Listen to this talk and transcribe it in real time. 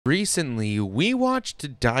Recently, we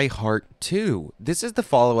watched Die Hart 2. This is the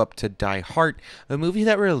follow-up to Die Hart, a movie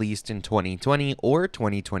that released in 2020 or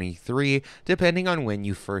 2023, depending on when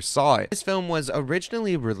you first saw it. This film was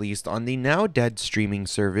originally released on the now-dead streaming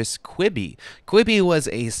service Quibi. Quibi was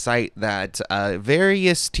a site that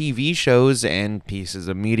various TV shows and pieces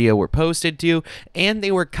of media were posted to, and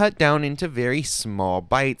they were cut down into very small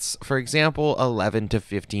bites, for example, 11 to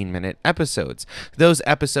 15-minute episodes. Those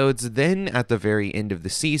episodes then, at the very end of the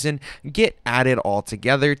season, get added all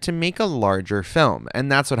together to make a larger film, and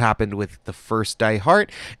that's what happened with the first Die Hart,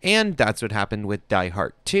 and that's what happened with Die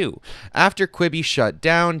Hart 2. After Quibi shut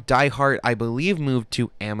down, Die Hart, I believe, moved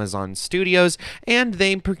to Amazon Studios, and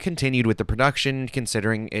they continued with the production,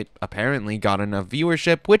 considering it apparently got enough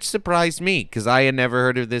viewership, which surprised me, because I had never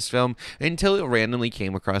heard of this film until it randomly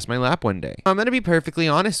came across my lap one day. I'm gonna be perfectly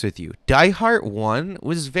honest with you. Die Hart 1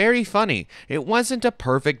 was very funny. It wasn't a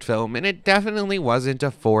perfect film, and it definitely wasn't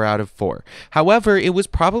a 4 out of 4. However, it was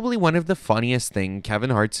probably one of the funniest things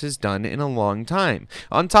Kevin Hart has done in a long time.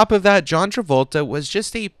 On top of that, John Travolta was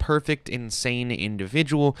just a perfect, insane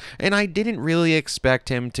individual, and I didn't really expect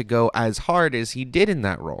him to go as hard as he did in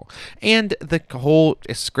that role. And the whole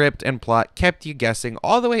script and plot kept you guessing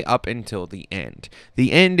all the way up until the end.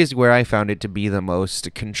 The end is where I found it to be the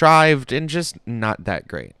most contrived and just not that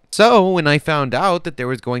great. So, when I found out that there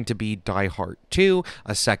was going to be Die Hart 2,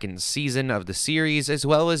 a second season of the series, as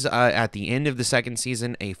well as at the end of the second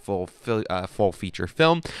season, a full feature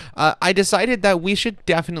film, I decided that we should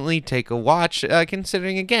definitely take a watch,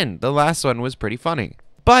 considering, again, the last one was pretty funny.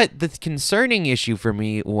 But the concerning issue for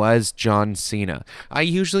me was John Cena. I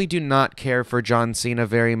usually do not care for John Cena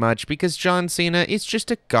very much because John Cena is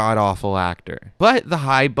just a god-awful actor. But the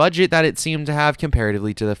high budget that it seemed to have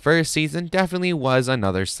comparatively to the first season definitely was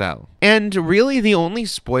another sell. And really the only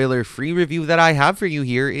spoiler-free review that I have for you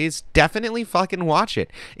here is definitely fucking watch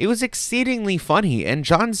it. It was exceedingly funny, and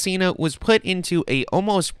John Cena was put into a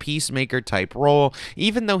almost peacemaker type role.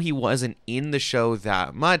 Even though he wasn't in the show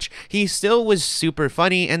that much, he still was super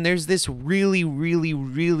funny. And there's this really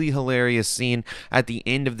hilarious scene at the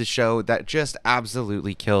end of the show that just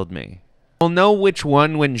absolutely killed me. I'll know which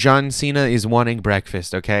one when John Cena is wanting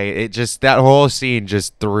breakfast, okay? That whole scene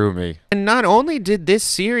just threw me. And not only did this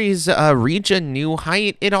series reach a new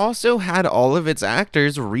height, it also had all of its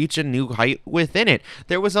actors reach a new height within it.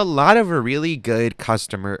 There was a lot of really good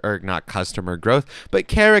not customer growth, but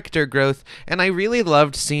character growth, and I really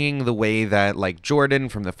loved seeing the way that, like, Jordan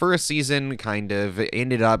from the first season kind of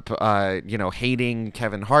ended up, hating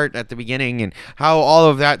Kevin Hart at the beginning, and how all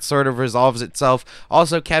of that sort of resolves itself.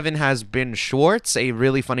 Also, Kevin has been Schwartz, a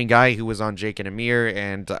really funny guy who was on Jake and Amir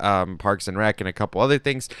and Parks and Rec and a couple other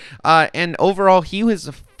things. And overall, he was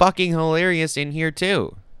fucking hilarious in here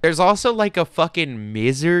too. There's also like a fucking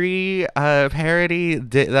Misery parody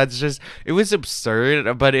that's just, it was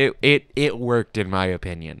absurd, but it worked in my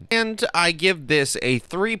opinion. And I give this a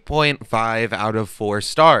 3.5 out of 4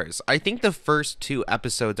 stars. I think the first 2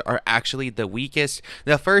 episodes are actually the weakest,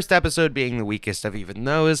 the first episode being the weakest of even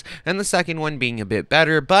those, and the second one being a bit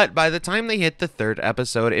better, but by the time they hit the 3rd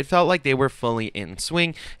episode, it felt like they were fully in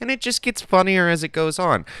swing, and it just gets funnier as it goes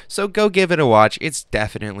on. So go give it a watch, it's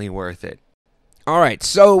definitely worth it. Alright,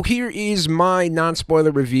 so here is my non-spoiler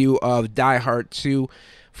review of Die Hart 2.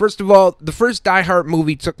 First of all, the first Die Hart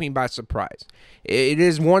movie took me by surprise. It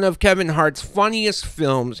is one of Kevin Hart's funniest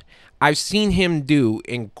films I've seen him do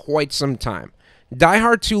in quite some time. Die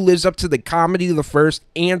Hart 2 lives up to the comedy of the first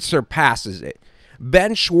and surpasses it.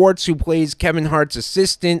 Ben Schwartz, who plays Kevin Hart's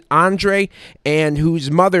assistant, Andre, and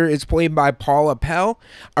whose mother is played by Paula Pell,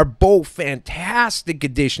 are both fantastic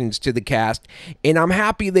additions to the cast, and I'm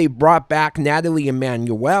happy they brought back Natalie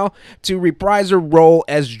Emmanuel to reprise her role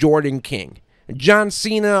as Jordan King. John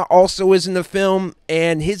Cena also is in the film,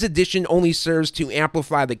 and his addition only serves to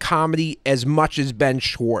amplify the comedy as much as Ben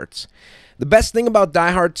Schwartz. The best thing about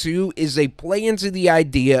Die Hart 2 is they play into the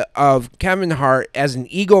idea of Kevin Hart as an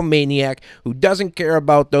egomaniac who doesn't care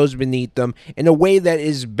about those beneath them in a way that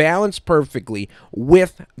is balanced perfectly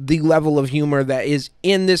with the level of humor that is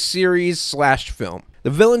in this series/film. The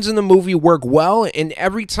villains in the movie work well, and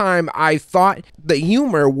every time I thought the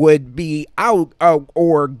humor would be out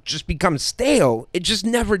or just become stale, it just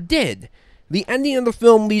never did. The ending of the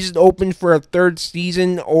film leaves it open for a 3rd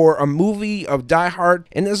season or a movie of Die Hart,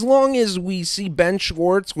 and as long as we see Ben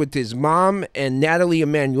Schwartz with his mom and Natalie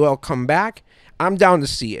Emmanuel come back, I'm down to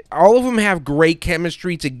see it. All of them have great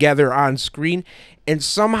chemistry together on screen, and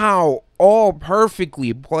somehow all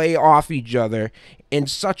perfectly play off each other in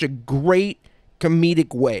such a great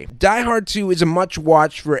comedic way. Die Hart 2 is a much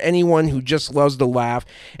watch for anyone who just loves to laugh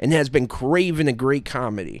and has been craving a great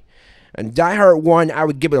comedy. And Die Hard 1, I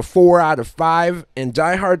would give it a 4 out of 5. And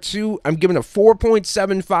Die Hard 2, I'm giving a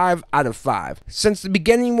 4.75 out of 5. Since the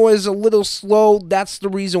beginning was a little slow, that's the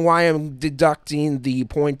reason why I'm deducting the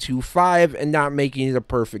 0.25 and not making it a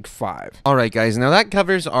perfect 5. Alright guys, now that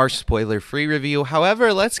covers our spoiler-free review.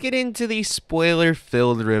 However, let's get into the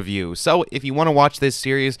spoiler-filled review. So, if you want to watch this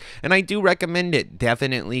series, and I do recommend it,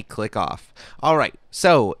 definitely click off. Alright,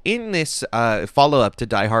 so in this follow-up to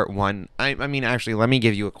Die Hard 1, I mean, actually, let me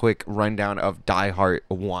give you a quick rundown of Die Hard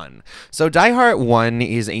 1. So Die Hard 1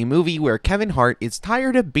 is a movie where Kevin Hart is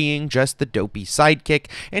tired of being just the dopey sidekick,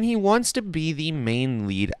 and he wants to be the main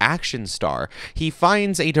lead action star. He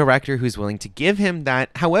finds a director who's willing to give him that,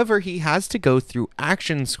 however, he has to go through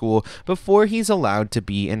action school before he's allowed to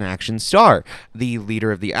be an action star. The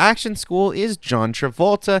leader of the action school is John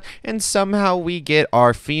Travolta, and somehow we get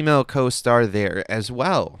our female co-star there as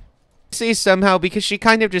well. I say somehow because she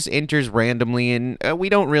kind of just enters randomly, and we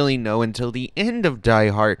don't really know until the end of Die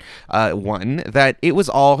Hard 1 that it was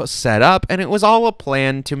all set up and it was all a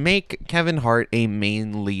plan to make Kevin Hart a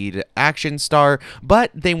main lead action star,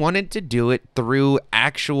 but they wanted to do it through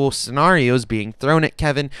actual scenarios being thrown at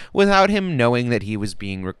Kevin without him knowing that he was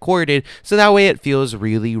being recorded, so that way it feels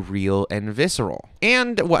really real and visceral.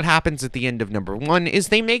 And what happens at the end of number 1 is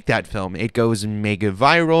they make that film. It goes mega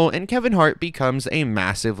viral, and Kevin Hart becomes a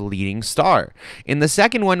massive leading star. In the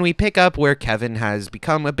second one, we pick up where Kevin has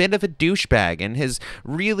become a bit of a douchebag and has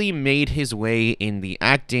really made his way in the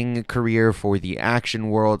acting career for the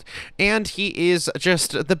action world, and he is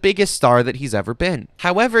just the biggest star that he's ever been.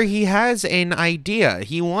 However, he has an idea.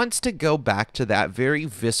 He wants to go back to that very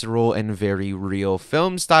visceral and very real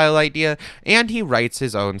film style idea, and he writes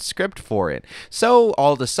his own script for it. So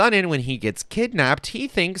all of a sudden, when he gets kidnapped, he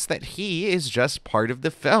thinks that he is just part of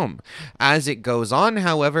the film. As it goes on,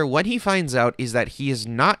 however, what he finds out is that he is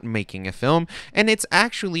not making a film, and it's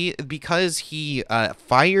actually because he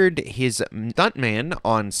fired his stuntman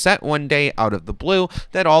on set one day out of the blue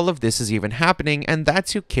that all of this is even happening, and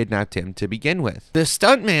that's who kidnapped him to begin with. The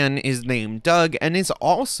stuntman is named Doug and is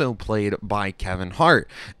also played by Kevin Hart,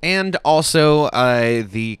 and also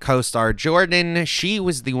the co-star Jordan. She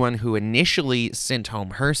was the one who initially sent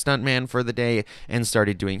home her stuntman for the day and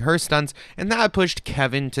started doing her stunts, and that pushed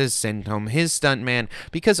Kevin to send home his stuntman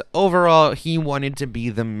because overall he wanted to be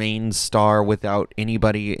the main star without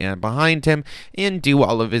anybody behind him and do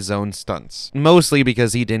all of his own stunts, mostly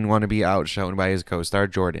because he didn't want to be outshone by his co-star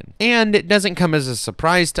Jordan. And it doesn't come as a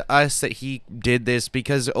surprise to us that he did this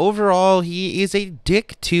because overall he is a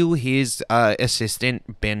dick to his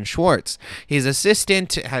assistant Ben Schwartz. His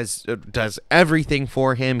assistant does everything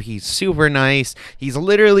for him. He's super nice. He's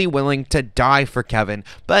literally willing to die for Kevin,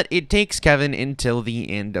 but it takes Kevin until the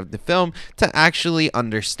end of the film to actually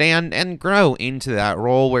understand and grow into that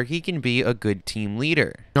role where he can be a good team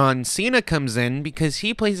leader. John Cena comes in because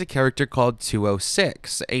he plays a character called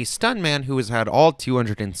 206, a stuntman who has had all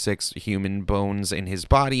 206 human bones in his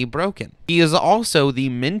body broken. He is also the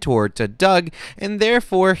mentor to Doug, and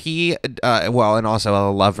therefore he, and also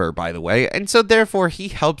a lover, by the way, and so therefore he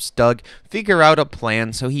helps Doug figure out a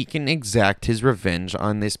plan so he can exact his revenge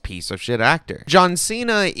on this piece of shit actor. John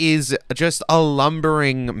Cena is just a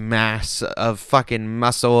lumbering mass of fucking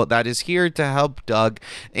muscle that is here to help Doug,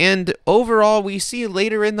 and overall we see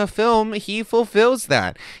later in the film he fulfills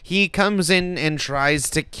that. He comes in and tries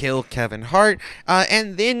to kill Kevin Hart,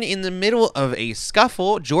 and then in the middle of a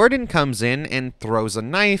scuffle, Jordan comes in and throws a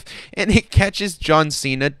knife, and it catches John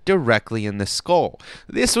Cena directly in the skull.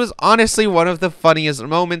 This was honestly one of the funniest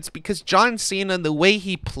moments because John Cena, the way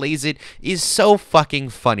he plays it is so fucking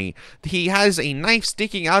funny. He has a knife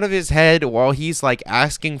sticking out of his head while he's like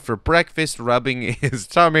asking for breakfast, rubbing his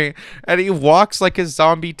tummy, and he walks like a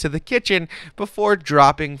zombie to the kitchen before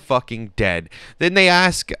dropping fucking dead. Then they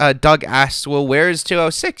ask, Doug asks, well, where's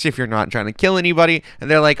 206 if you're not trying to kill anybody?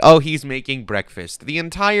 And they're like, oh, he's making breakfast. The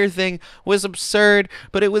entire thing was absurd,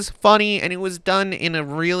 but it was funny, and it was done in a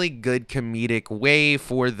really good comedic way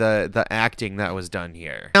for the acting that was done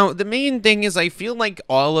here. Now, the main thing is I feel like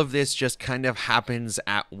all of this just kind of happens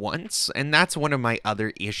at once, and that's one of my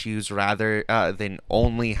other issues rather than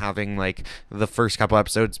only having like the first couple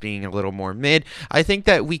episodes being a little more mid. I think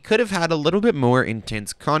that we could have had a little bit more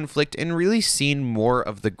intense conflict and really seen more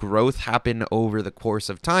of the growth happen over the course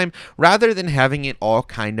of time rather than having it all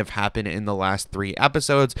kind of happen in the last 3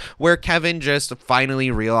 episodes where Kevin just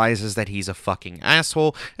finally realizes that he's a fucking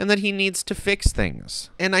asshole and that he needs to fix things.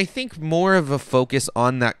 And I think more of a focus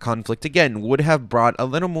on that conflict again would have brought a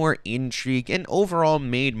little more intrigue and overall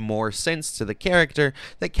made more sense to the character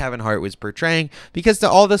that Kevin Hart was portraying, because to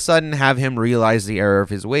all of a sudden have him realize the error aware of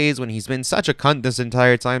his ways when he's been such a cunt this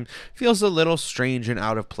entire time feels a little strange and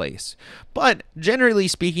out of place. But generally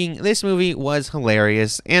speaking, this movie was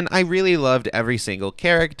hilarious, and I really loved every single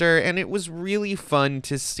character, and it was really fun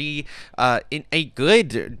to see in a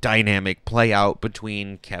good dynamic play out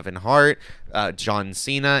between Kevin Hart, John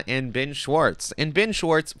Cena, and Ben Schwartz. And Ben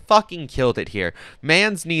Schwartz fucking killed it here.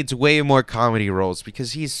 Mans needs way more comedy roles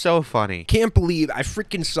because he's so funny. Can't believe I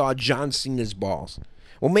freaking saw John Cena's balls.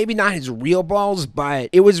 Well, maybe not his real balls, but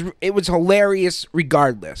it was hilarious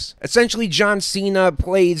regardless. Essentially, John Cena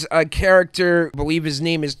plays a character, I believe his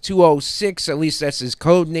name is 206, at least that's his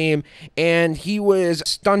code name, and he was a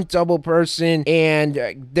stunt double person,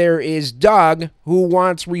 and there is Doug, who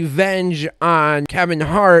wants revenge on Kevin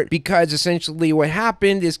Hart, because essentially what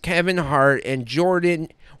happened is Kevin Hart and Jordan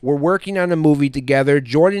were working on a movie together.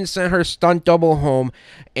 Jordan sent her stunt double home,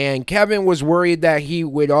 and Kevin was worried that he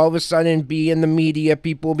would all of a sudden be in the media.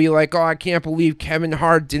 People be like, oh, I can't believe Kevin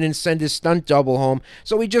Hart didn't send his stunt double home.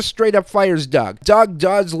 So he just straight up fires Doug. Doug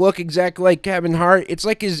does look exactly like Kevin Hart. It's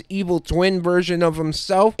like his evil twin version of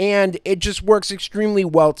himself, and it just works extremely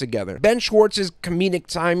well together. Ben Schwartz's comedic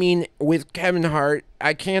timing with Kevin Hart,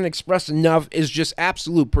 I can't express enough, is just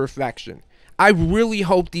absolute perfection. I really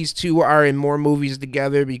hope these two are in more movies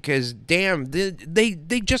together because, damn, they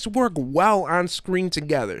just work well on screen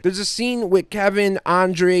together. There's a scene with Kevin,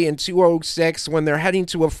 Andre, and 206 when they're heading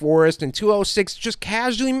to a forest, and 206 just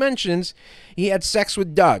casually mentions he had sex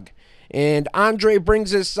with Doug. And Andre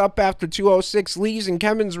brings this up after 206 leaves, and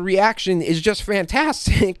Kevin's reaction is just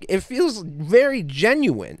fantastic. It feels very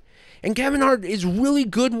genuine. And Kevin Hart is really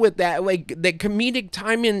good with that, like the comedic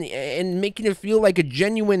timing and making it feel like a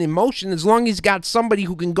genuine emotion, as long as he's got somebody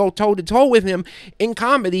who can go toe-to-toe with him in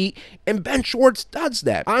comedy, and Ben Schwartz does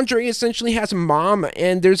that. Andre essentially has a mom,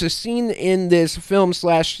 and there's a scene in this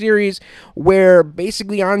film/series where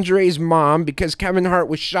basically Andre's mom, because Kevin Hart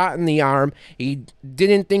was shot in the arm, he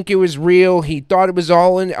didn't think it was real, he thought it was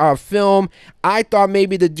all in a film. I thought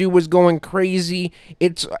maybe the dude was going crazy.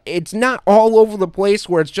 It's not all over the place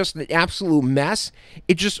where it's just an absolute mess.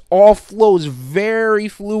 It just all flows very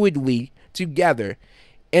fluidly together.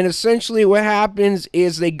 And essentially what happens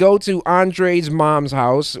is they go to Andre's mom's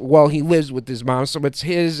house. Well, he lives with his mom, so it's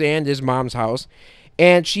his and his mom's house.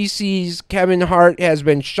 And she sees Kevin Hart has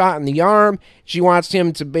been shot in the arm. She wants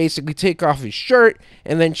him to basically take off his shirt,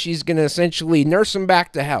 and then she's going to essentially nurse him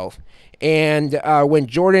back to health. And when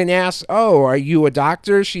Jordan asks, oh, are you a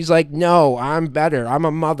doctor? She's like, no, I'm better. I'm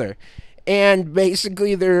a mother. And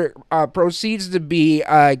basically there proceeds to be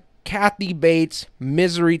a Kathy Bates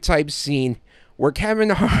Misery type scene where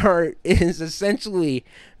Kevin Hart is essentially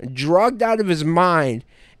drugged out of his mind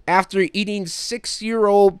after eating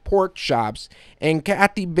 6-year-old pork chops. And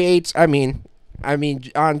Kathy Bates, I mean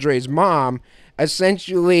Andre's mom,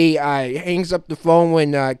 essentially hangs up the phone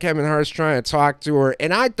when Kevin Hart's trying to talk to her.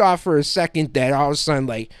 And I thought for a second that all of a sudden,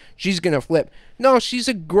 like, she's going to flip. No, she's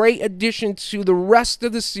a great addition to the rest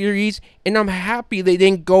of the series, and I'm happy they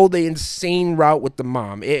didn't go the insane route with the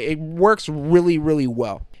mom. It works really, really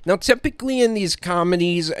well. Now, typically in these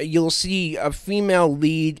comedies, you'll see a female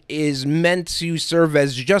lead is meant to serve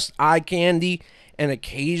as just eye candy and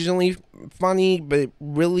occasionally funny, but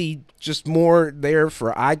really just more there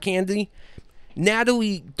for eye candy.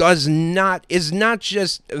 Natalie is not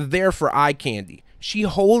just there for eye candy. She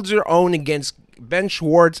holds her own against Ben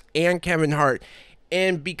Schwartz and Kevin Hart.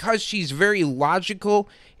 And because she's very logical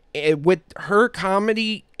with her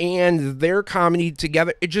comedy and their comedy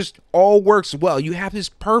together, it just all works well. You have this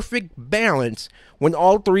perfect balance when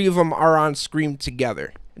all three of them are on screen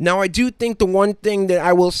together. Now, I do think the one thing that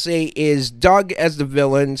I will say is Doug as the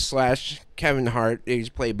villain / Kevin Hart, he's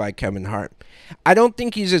played by Kevin Hart. I don't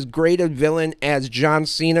think he's as great a villain as John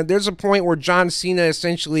Cena. There's a point where John Cena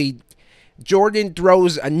essentially, Jordan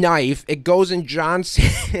throws a knife, it goes in John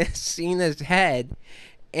Cena's head,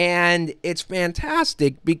 and it's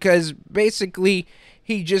fantastic because basically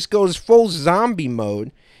he just goes full zombie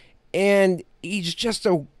mode, and he's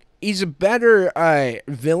a better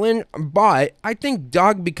villain. But I think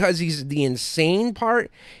Doug, because he's the insane part,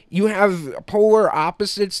 you have polar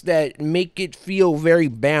opposites that make it feel very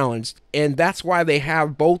balanced, and that's why they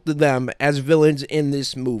have both of them as villains in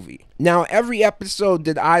this movie. Now, every episode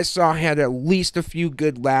that I saw had at least a few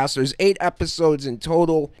good laughs. There's 8 episodes in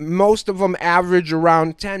total. Most of them average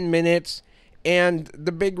around 10 minutes. And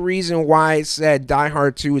the big reason why I said Die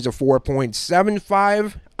Hard 2 is a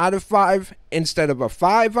 4.75 out of 5 instead of a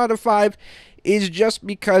 5 out of 5 is just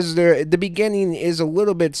because the beginning is a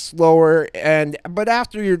little bit slower, but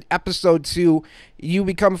after your episode 2, you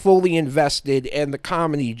become fully invested, and the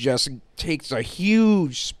comedy just takes a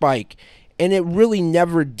huge spike, and it really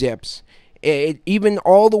never dips. Even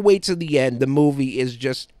all the way to the end, the movie is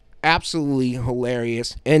just absolutely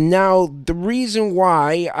hilarious. And now the reason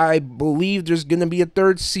why I believe there's going to be a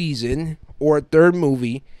third season or a third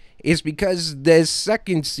movie is because the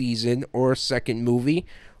second season or second movie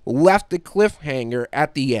left the cliffhanger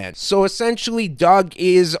at the end. So essentially, Doug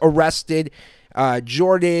is arrested.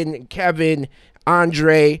 Jordan, Kevin,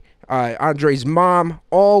 Andre's mom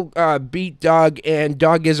all beat Doug, and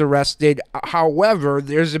Doug is arrested. However,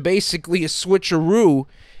 there's basically a switcheroo,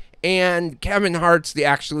 and Kevin Hart's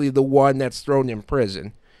actually the one that's thrown in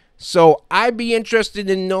prison. So I'd be interested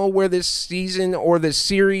to know where this season or the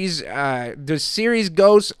series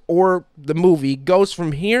goes, or the movie goes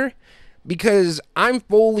from here, because I'm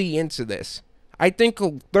fully into this. I think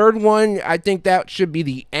a third one, I think that should be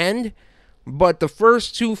the end, but the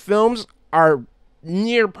first two films are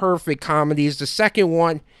near perfect comedies. The second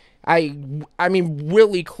one, I mean,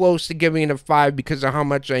 really close to giving it a 5 because of how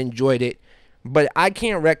much I enjoyed it. But I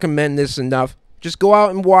can't recommend this enough. Just go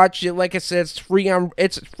out and watch it. Like I said, it's free on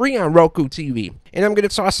Roku TV. And I'm going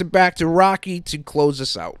to toss it back to Rocky to close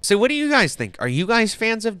us out. So what do you guys think? Are you guys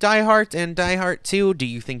fans of Die Hart and Die Hart 2? Do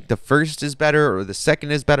you think the first is better or the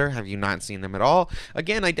second is better? Have you not seen them at all?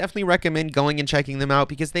 Again, I definitely recommend going and checking them out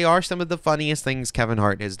because they are some of the funniest things Kevin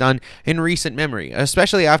Hart has done in recent memory,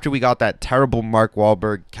 especially after we got that terrible Mark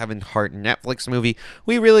Wahlberg Kevin Hart Netflix movie.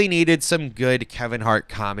 We really needed some good Kevin Hart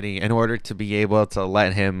comedy in order to be able to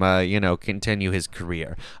let him, continue his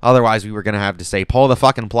career. Otherwise, we were going to have to say, pull the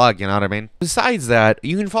fucking plug, you know what I mean? Besides that,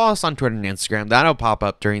 you can follow us on Twitter and Instagram. That'll pop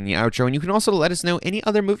up during the outro, and you can also let us know any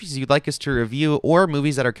other movies you'd like us to review or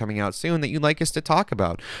movies that are coming out soon that you'd like us to talk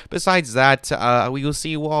about. Besides that, we will see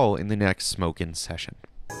you all in the next Smokin' session.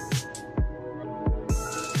 I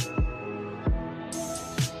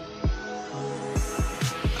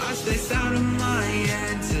spaced out of my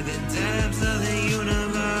head to the depths of the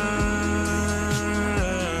universe.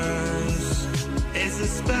 It's a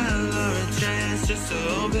spell or a chance just to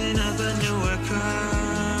open up a newer curve.